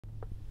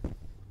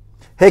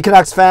Hey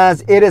Canucks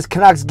fans, it is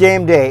Canucks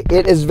game day.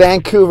 It is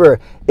Vancouver.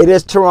 It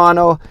is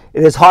Toronto.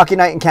 It is hockey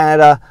night in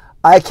Canada.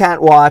 I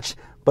can't watch,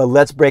 but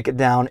let's break it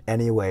down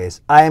anyways.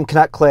 I am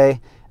Canuck Clay,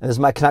 and this is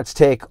my Canucks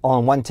take all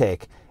in one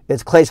take.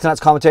 It's Clay's Canucks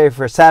commentary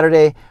for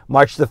Saturday,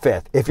 March the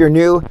 5th. If you're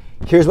new,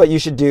 here's what you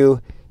should do.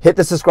 Hit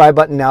the subscribe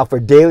button now for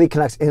daily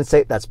Canucks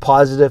insight that's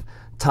positive,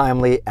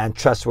 timely, and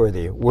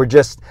trustworthy. We're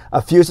just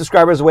a few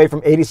subscribers away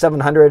from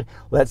 8,700.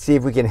 Let's see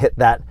if we can hit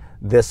that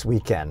this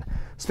weekend.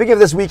 Speaking of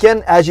this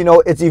weekend, as you know,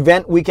 it's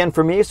event weekend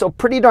for me, so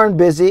pretty darn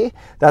busy.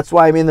 That's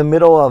why I'm in the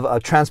middle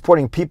of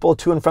transporting people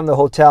to and from the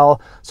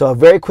hotel. So a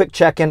very quick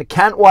check-in.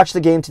 Can't watch the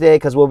game today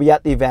because we'll be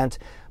at the event,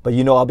 but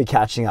you know I'll be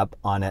catching up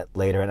on it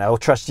later. And I will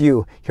trust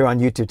you here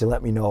on YouTube to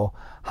let me know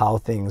how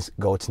things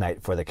go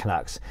tonight for the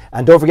Canucks.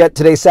 And don't forget,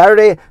 today's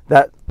Saturday.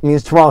 That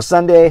means tomorrow's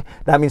Sunday.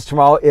 That means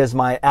tomorrow is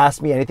my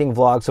Ask Me Anything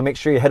vlog. So make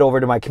sure you head over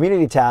to my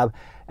community tab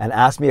and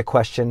ask me a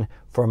question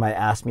for my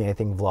Ask Me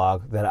Anything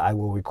vlog that I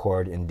will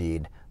record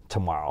indeed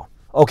tomorrow.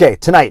 Okay,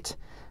 tonight,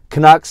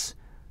 Canucks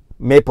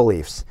Maple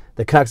Leafs.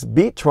 The Canucks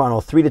beat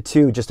Toronto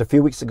 3-2 just a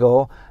few weeks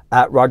ago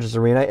at Rogers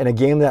Arena in a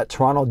game that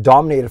Toronto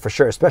dominated for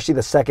sure, especially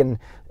the second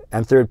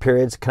and third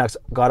periods. Canucks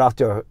got off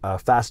to a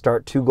fast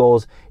start, 2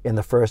 goals in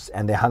the first,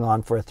 and they hung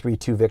on for a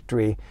 3-2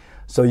 victory.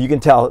 So you can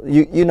tell,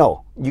 you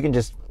can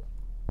just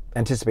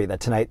anticipate that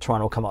tonight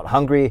Toronto will come out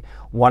hungry,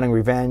 wanting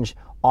revenge,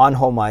 on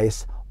home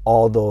ice,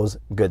 all those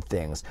good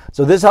things.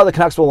 So this is how the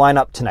Canucks will line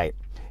up tonight.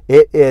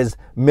 It is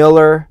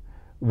Miller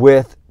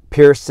with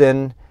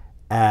Pearson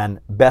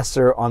and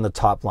Besser on the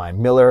top line.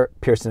 Miller,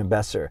 Pearson, and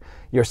Besser.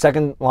 Your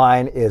second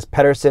line is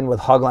Pettersson with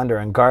Höglander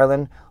and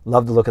Garland.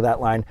 Love the look of that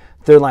line.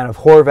 Third line of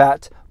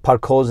Horvat,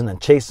 Podkolzin, and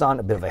Chason,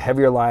 a bit of a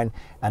heavier line.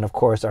 And of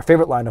course, our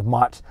favorite line of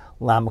Mott,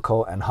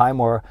 Lammikko, and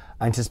Highmore.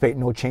 I anticipate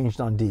no change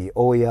on D.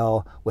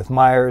 OEL with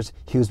Myers,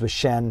 Hughes with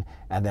Schenn,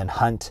 and then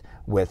Hunt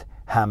with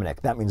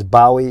Hamonic. That means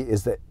Bowie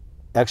is the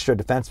extra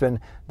defenseman.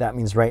 That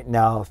means right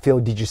now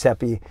Phil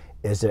DiGiuseppe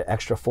is the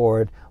extra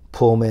forward.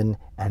 Pullman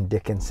and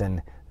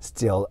Dickinson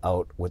still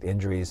out with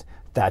injuries.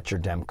 Thatcher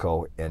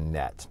Demko in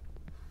net.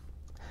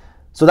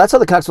 So that's how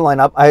the Canucks will line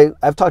up.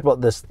 I've talked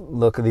about this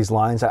look of these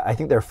lines. I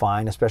think they're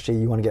fine, especially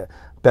you want to get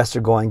Besser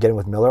going, getting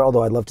with Miller,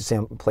 although I'd love to see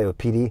him play with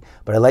PD.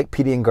 But I like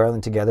PD and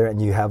Garland together,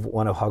 and you have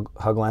one of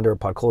Höglander or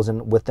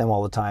Podkolzin with them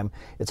all the time.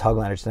 It's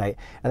Höglander tonight.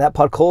 And that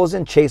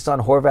Podkolzin,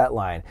 Chason, Horvat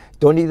line.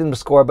 Don't need them to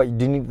score, but you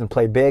do need them to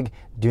play big.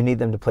 Do need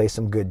them to play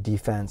some good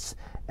defense.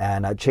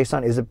 And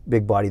Chason is a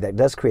big body that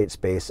does create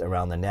space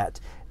around the net.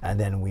 And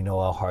then we know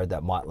how hard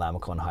that Mott,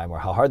 Lammikko, and Highmore,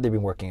 how hard they've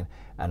been working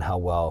and how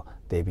well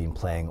they've been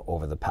playing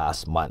over the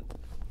past month.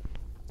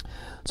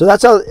 So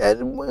that's how,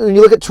 when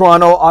you look at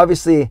Toronto,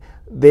 obviously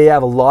they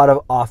have a lot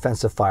of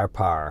offensive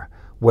firepower,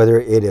 whether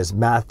it is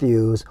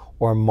Matthews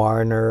or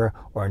Marner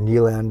or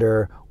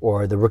Nylander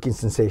or the rookie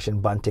sensation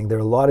Bunting. There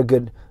are a lot of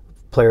good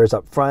players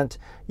up front.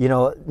 You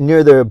know,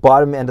 near the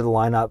bottom end of the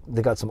lineup,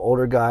 they got some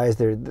older guys.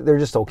 They're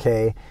just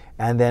okay.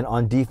 And then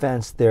on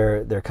defense,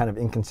 they're kind of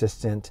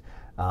inconsistent,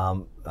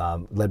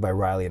 led by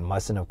Riley and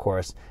Musson, of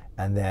course.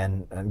 And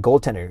then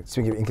goaltender,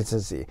 speaking of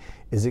inconsistency,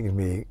 is it going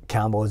to be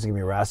Campbell? Is it going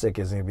to be Rasic?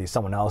 Is it going to be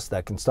someone else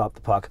that can stop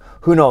the puck?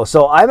 Who knows?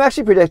 So I'm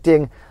actually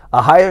predicting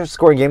a higher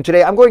scoring game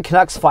today. I'm going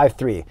Canucks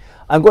 5-3.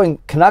 I'm going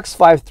Canucks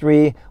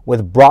 5-3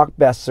 with Brock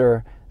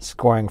Besser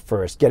scoring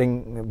first,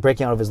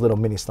 breaking out of his little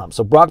mini slump.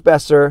 So Brock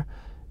Besser,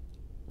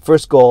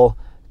 first goal,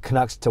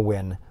 Canucks to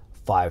win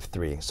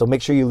 5-3. So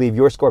make sure you leave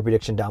your score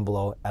prediction down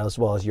below, as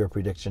well as your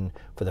prediction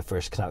for the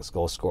first Canucks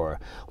goal scorer.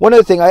 One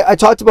other thing, I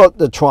talked about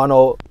the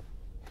Toronto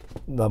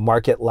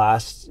market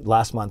last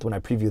month when I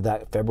previewed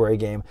that February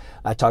game.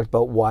 I talked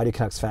about why do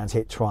Canucks fans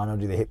hate Toronto?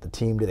 Do they hate the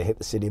team? Do they hate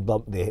the city?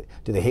 Do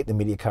they hate the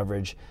media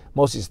coverage?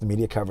 Mostly it's the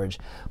media coverage.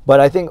 But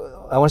I think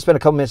I want to spend a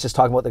couple minutes just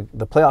talking about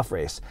the playoff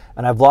race.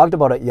 And I vlogged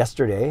about it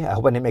yesterday. I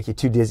hope I didn't make you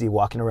too dizzy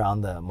walking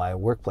around my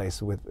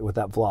workplace with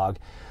that vlog.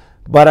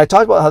 But I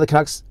talked about how the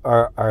Canucks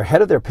are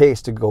ahead of their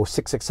pace to go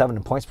 6-6-7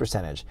 in points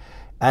percentage.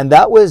 And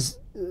that was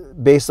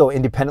based, though,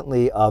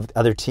 independently of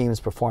other teams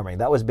performing.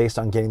 That was based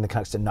on getting the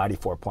Canucks to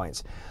 94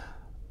 points.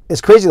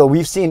 It's crazy, though.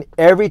 We've seen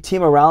every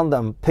team around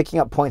them picking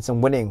up points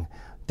and winning.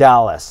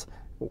 Dallas,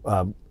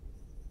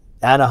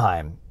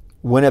 Anaheim,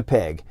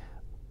 Winnipeg,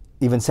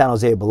 even San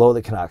Jose below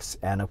the Canucks,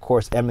 and, of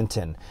course,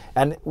 Edmonton.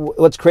 And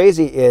what's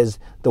crazy is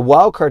the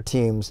wildcard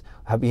teams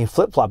have been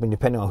flip-flopping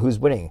depending on who's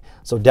winning.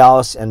 So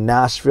Dallas and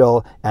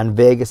Nashville and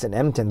Vegas and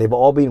Edmonton, they've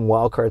all been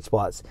wildcard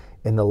spots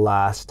in the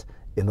last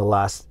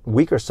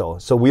week or so.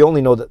 So we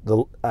only know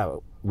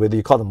that whether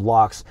you call them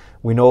locks,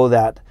 we know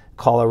that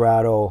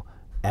Colorado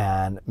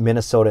and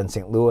Minnesota and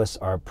St. Louis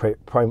are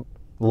prime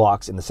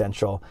locks in the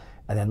Central,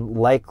 and then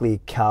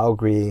likely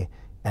Calgary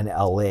and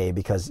LA,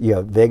 because you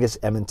have Vegas,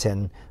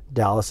 Edmonton,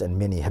 Dallas, and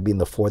Minnie have been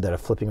the 4 that are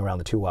flipping around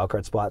the 2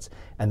 wildcard spots,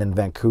 and then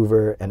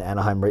Vancouver and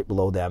Anaheim right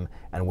below them,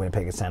 and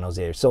Winnipeg and San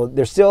Jose. So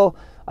there's still,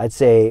 I'd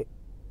say,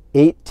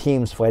 8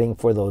 teams fighting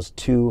for those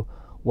 2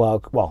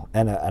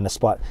 and a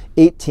spot.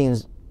 8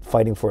 teams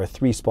fighting for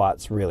 3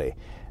 spots, really.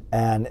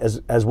 And as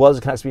well as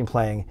the Canucks have been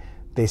playing,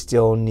 they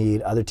still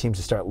need other teams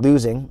to start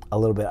losing a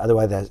little bit.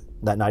 Otherwise,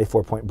 that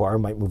 94-point bar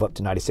might move up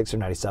to 96 or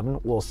 97.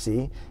 We'll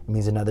see. It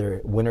means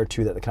another win or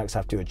two that the Canucks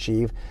have to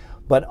achieve.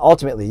 But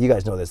ultimately, you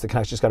guys know this, the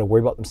Canucks just got to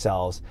worry about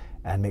themselves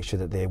and make sure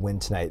that they win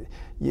tonight.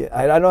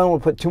 I don't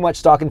want to put too much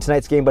stock in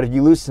tonight's game, but if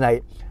you lose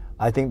tonight,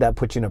 I think that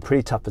puts you in a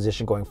pretty tough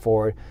position going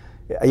forward.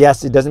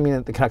 Yes, it doesn't mean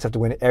that the Canucks have to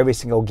win every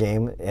single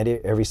game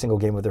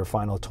of their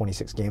final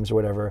 26 games or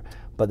whatever,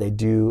 but they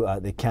do,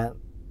 they can't.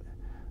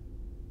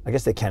 I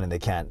guess they can and they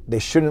can't. They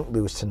shouldn't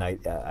lose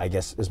tonight, I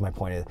guess is my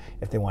point,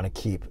 if they want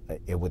to keep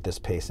it with this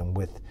pace and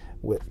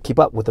keep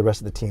up with the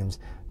rest of the teams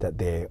that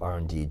they are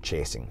indeed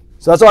chasing.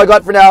 So that's all I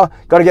got for now.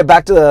 Got to get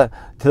back to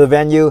the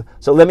venue.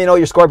 So let me know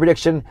your score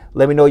prediction.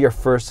 Let me know your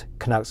first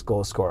Canucks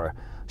goal scorer.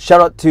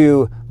 Shout out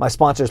to my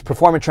sponsors,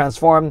 Perform and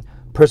Transform,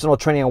 personal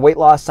training and weight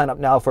loss. Sign up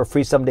now for a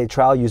free 7-day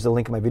trial. Use the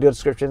link in my video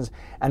descriptions.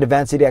 And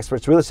Advanced City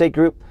Experts Real Estate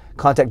Group.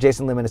 Contact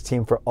Jason Lim and his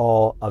team for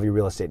all of your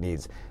real estate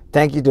needs.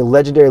 Thank you to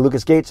legendary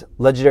Lucas Gates,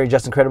 legendary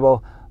Justin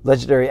Credible,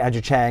 legendary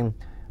Andrew Chang,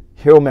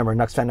 hero member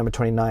nucksfan number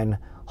 29,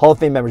 Hall of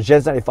Fame members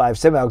Jens95,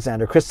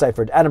 simalexander, Chris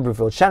Seifert, Adam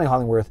Broomfield, Shannon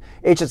Hollingworth,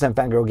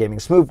 Hsmfangirl Gaming,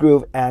 Smooth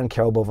Groove, and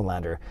Carol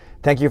Bovenlander.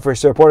 Thank you for your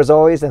support as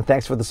always, and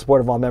thanks for the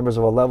support of all members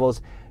of all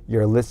levels.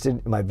 You're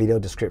listed in my video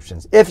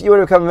descriptions. If you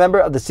want to become a member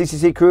of the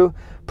CCC Crew,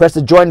 press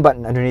the join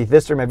button underneath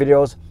this or my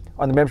videos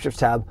on the memberships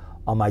tab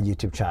on my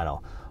YouTube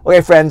channel.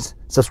 Okay, friends,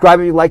 subscribe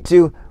if you'd like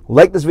to,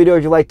 like this video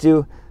if you'd like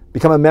to,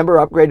 become a member,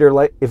 upgrade,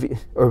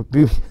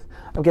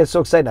 I'm getting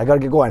so excited. I got to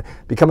get going.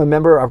 Become a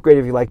member or upgrade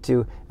if you like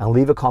to, and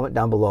leave a comment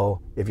down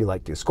below if you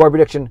like to. Score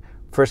prediction,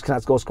 first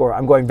Canucks goal scorer.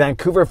 I'm going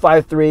Vancouver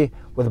 5-3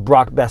 with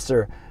Brock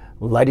Besser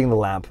lighting the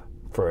lamp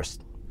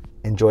first.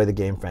 Enjoy the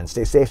game, friends.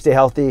 Stay safe, stay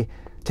healthy.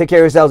 Take care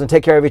of yourselves and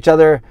take care of each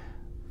other.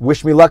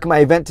 Wish me luck in my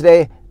event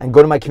today, and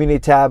go to my community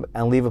tab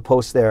and leave a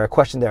post there, a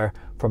question there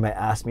for my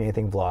Ask Me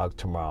Anything vlog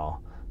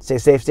tomorrow. Stay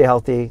safe, stay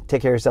healthy.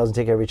 Take care of yourselves and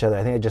take care of each other.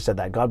 I think I just said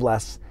that. God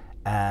bless,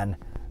 and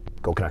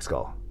go Canucks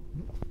go.